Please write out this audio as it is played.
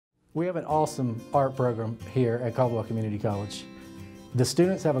We have an awesome art program here at Caldwell Community College. The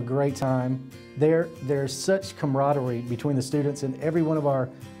students have a great time. There's such camaraderie between the students in every one of our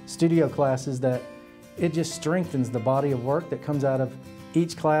studio classes that it just strengthens the body of work that comes out of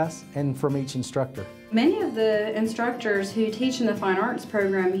each class and from each instructor. Many of the instructors who teach in the fine arts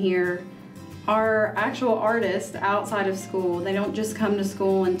program here are actual artists outside of school. They don't just come to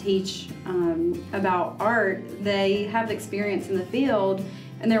school and teach about art. They have experience in the field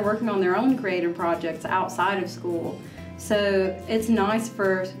and they're working on their own creative projects outside of school. So it's nice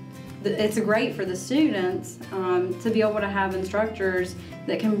it's great for the students to be able to have instructors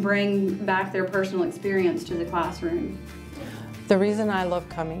that can bring back their personal experience to the classroom. The reason I love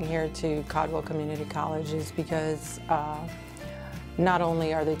coming here to Caldwell Community College is because not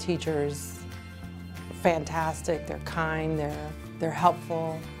only are the teachers fantastic, they're kind, they're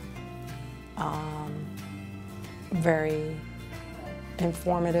helpful, very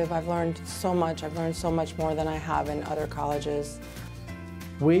informative. I've learned so much. I've learned so much more than I have in other colleges.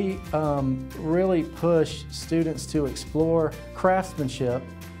 We really push students to explore craftsmanship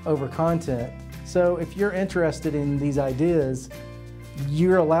over content. So if you're interested in these ideas,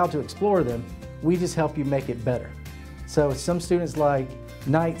 you're allowed to explore them. We just help you make it better. So some students like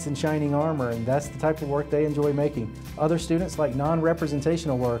knights in shining armor, and that's the type of work they enjoy making. Other students like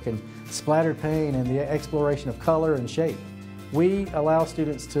non-representational work and splattered paint and the exploration of color and shape. We allow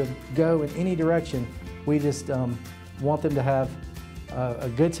students to go in any direction. We just want them to have a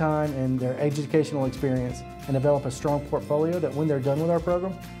good time in their educational experience and develop a strong portfolio that when they're done with our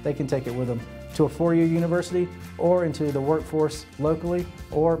program, they can take it with them to a four-year university or into the workforce locally,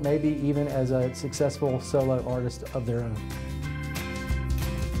 or maybe even as a successful solo artist of their own.